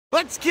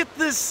Let's get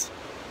this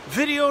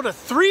video to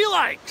 3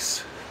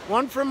 likes.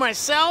 One from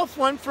myself,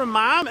 one from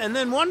Mom, and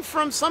then one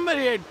from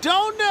somebody I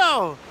don't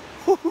know.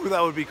 Whew,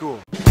 that would be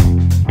cool.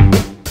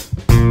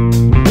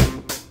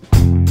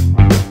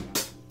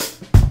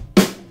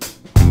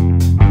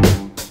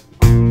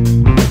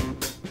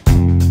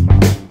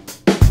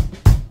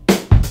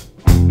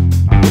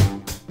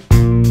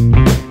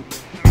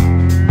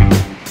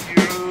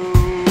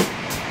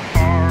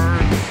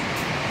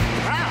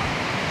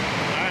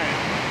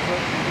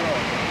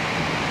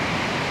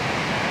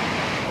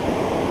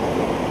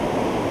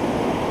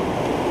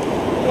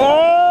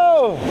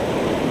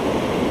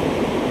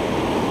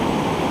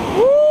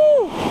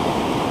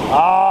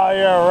 Oh,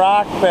 you're a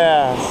rock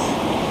bass.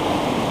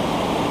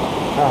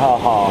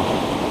 Oh.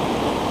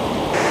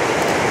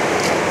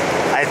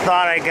 I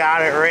thought I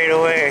got it right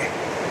away,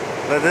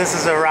 but this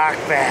is a rock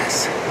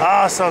bass.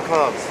 Oh, so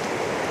close.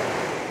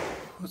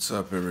 What's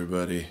up,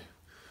 everybody?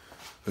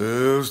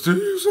 It's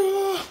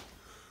Tiefsa.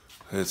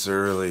 It's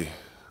early.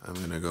 I'm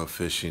gonna go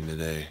fishing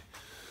today.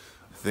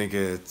 I think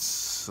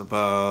it's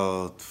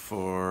about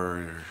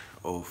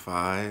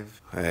 4:05.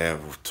 I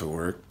have to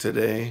work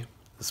today.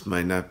 This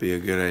might not be a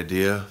good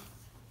idea,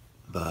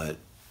 but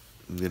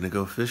I'm gonna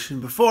go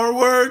fishing before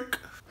work.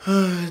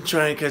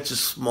 Try and catch a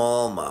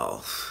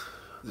smallmouth.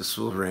 This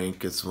will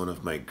rank as one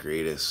of my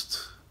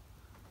greatest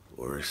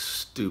or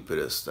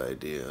stupidest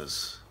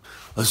ideas.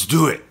 Let's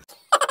do it.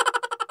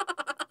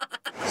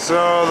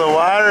 So the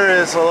water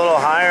is a little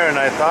higher than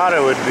I thought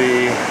it would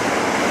be,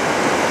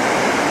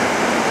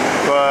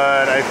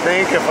 but I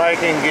think if I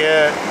can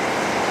get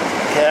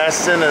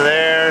cast into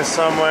there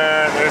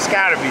somewhere, there's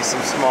got to be some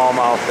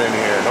smallmouth in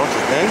here, don't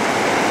you think?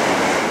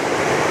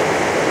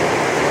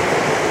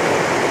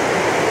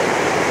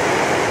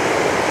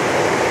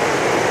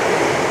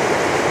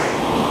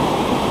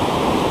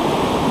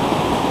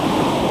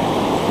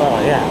 Oh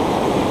yeah.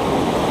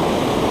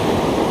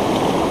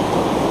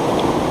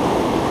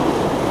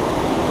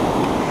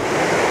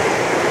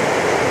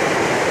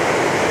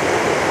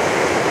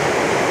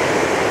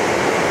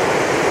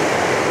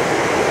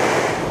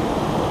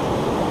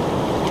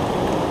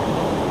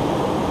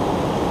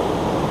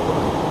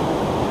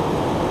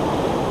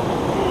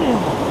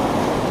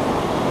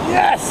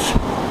 Yes!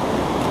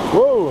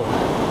 Whoa!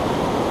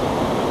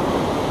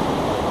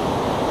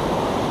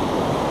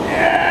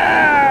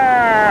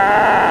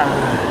 Yeah!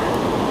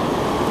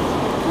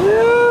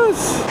 Yes!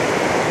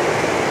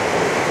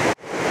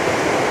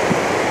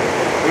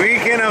 We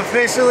can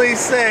officially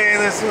say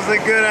this was a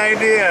good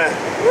idea.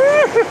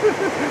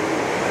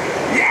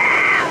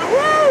 Yeah!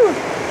 Woo!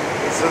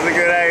 This was a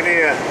good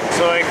idea.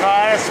 So I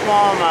caught a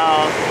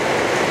smallmouth,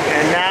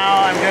 and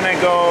now I'm gonna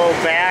go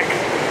back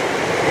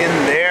in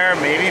there,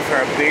 maybe for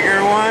a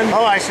bigger one.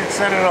 Oh, I should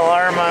set an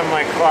alarm on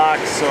my clock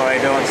so I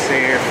don't stay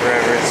here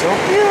forever. It's so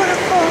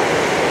beautiful.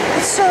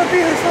 It's so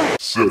beautiful.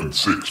 7,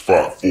 6,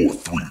 5, 4,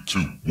 3, 2,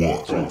 1.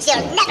 You'll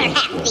never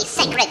have the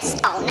sacred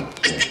stone.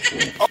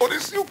 Oh,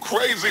 this you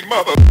crazy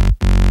mother.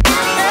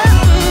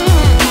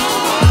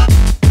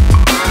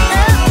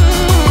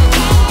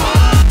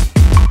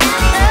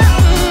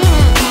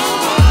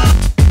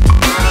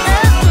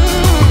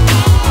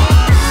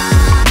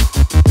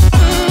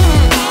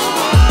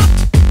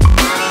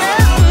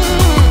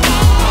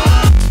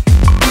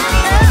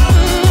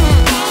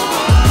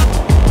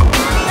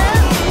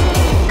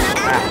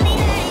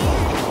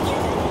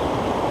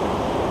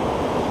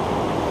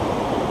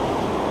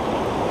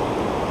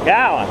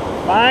 Got one,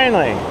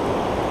 finally.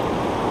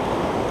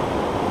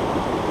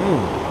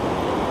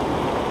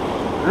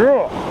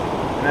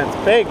 And it's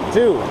big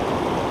too.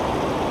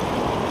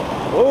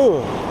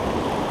 Ooh.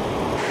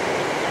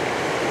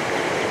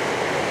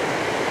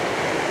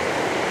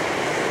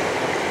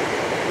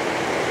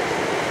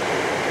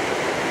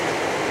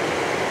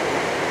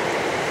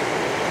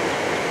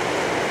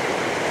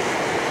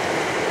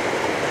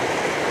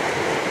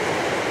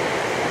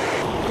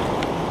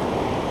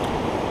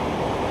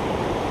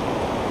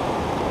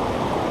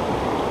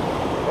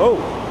 Oh.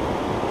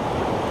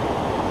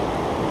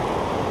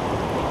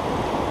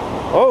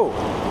 Oh.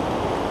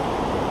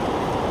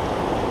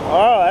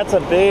 Oh, that's a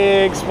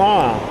big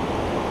small.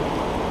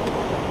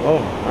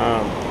 Oh,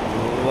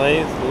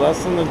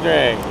 lessen the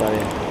drag, buddy.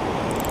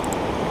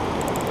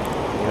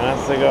 He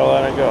wants to go,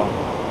 let it go.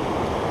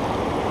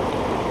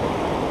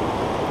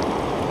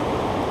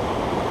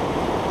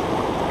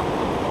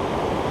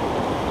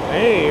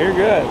 Hey, you're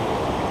good.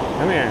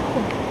 Come here.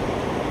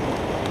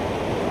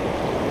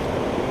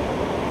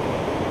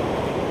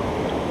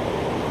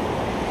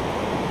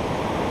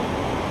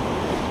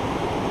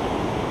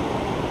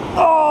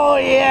 Oh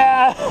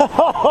yeah!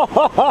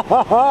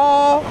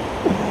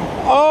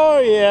 Oh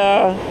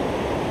yeah!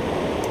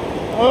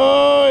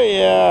 Oh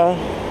yeah!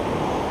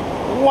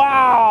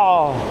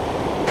 Wow!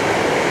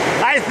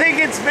 I think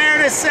it's fair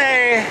to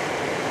say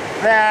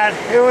that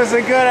it was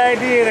a good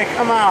idea to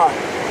come out.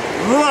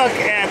 Look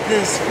at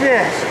this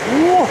fish!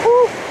 Woo!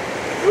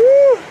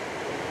 Woo!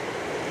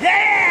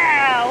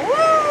 Yeah!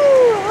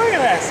 Woo! Look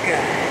at this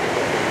guy!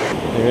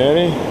 You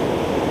ready?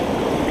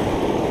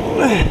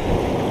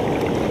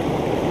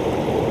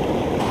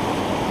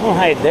 We'll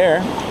hide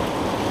there.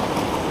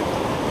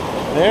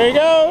 There he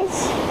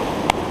goes.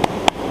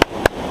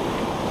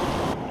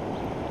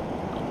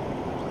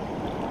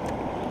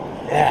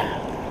 Yeah.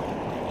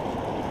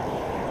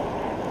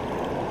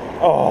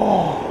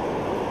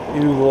 Oh,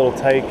 you little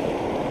tyke.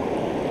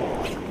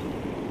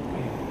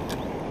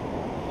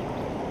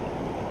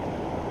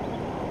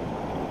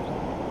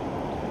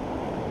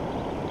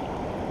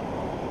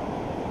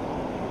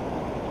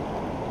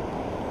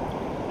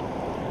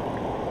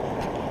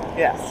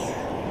 Yes.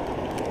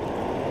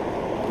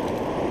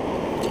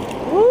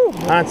 Woo,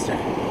 monster.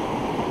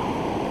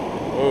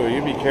 Oh,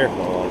 you be careful,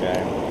 little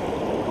guy.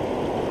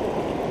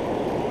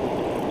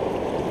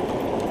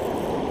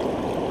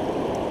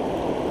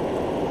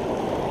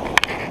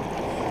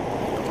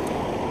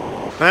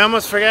 I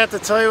almost forgot to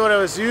tell you what I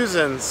was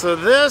using. So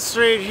this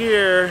right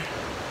here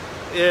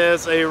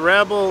is a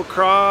Rebel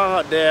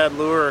Crawdad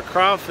lure, a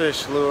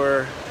crawfish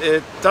lure.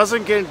 It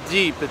doesn't get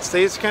deep. It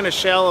stays kind of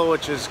shallow,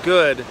 which is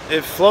good.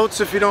 It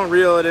floats if you don't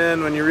reel it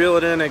in. When you reel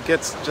it in, it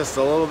gets just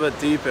a little bit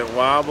deep. It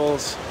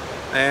wobbles.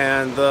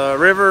 And the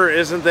river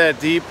isn't that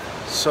deep,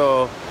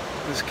 so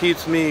this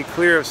keeps me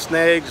clear of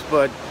snags,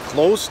 but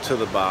close to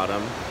the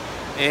bottom.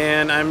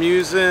 And I'm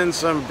using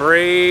some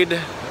braid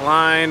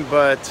line,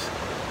 but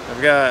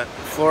I've got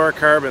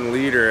fluorocarbon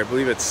leader. I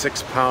believe it's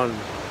 6-pound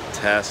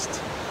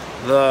test.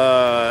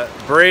 The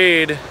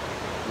braid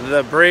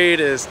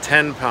is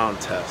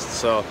 10-pound test.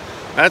 So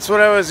that's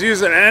what I was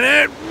using, and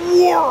it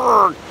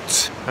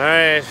worked. All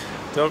right,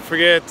 don't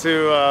forget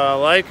to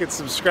like and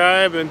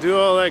subscribe and do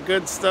all that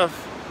good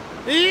stuff.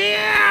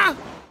 Yeah.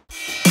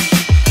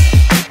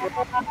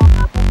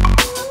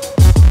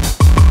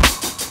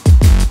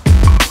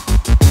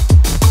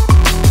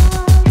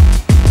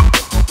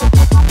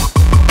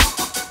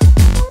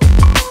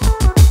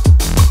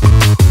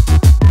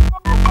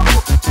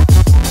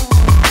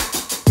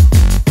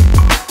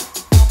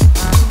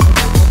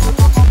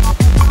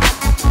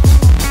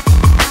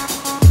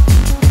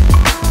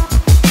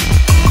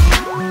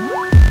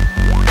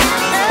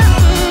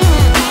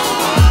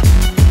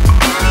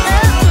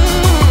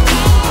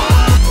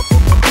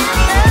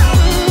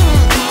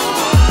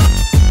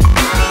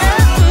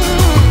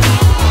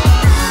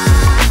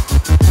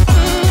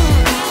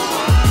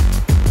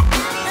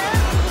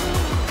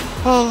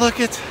 Oh, look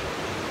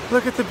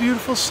at the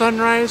beautiful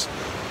sunrise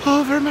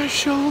over my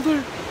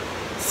shoulder,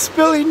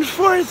 spilling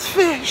forth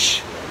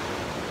fish.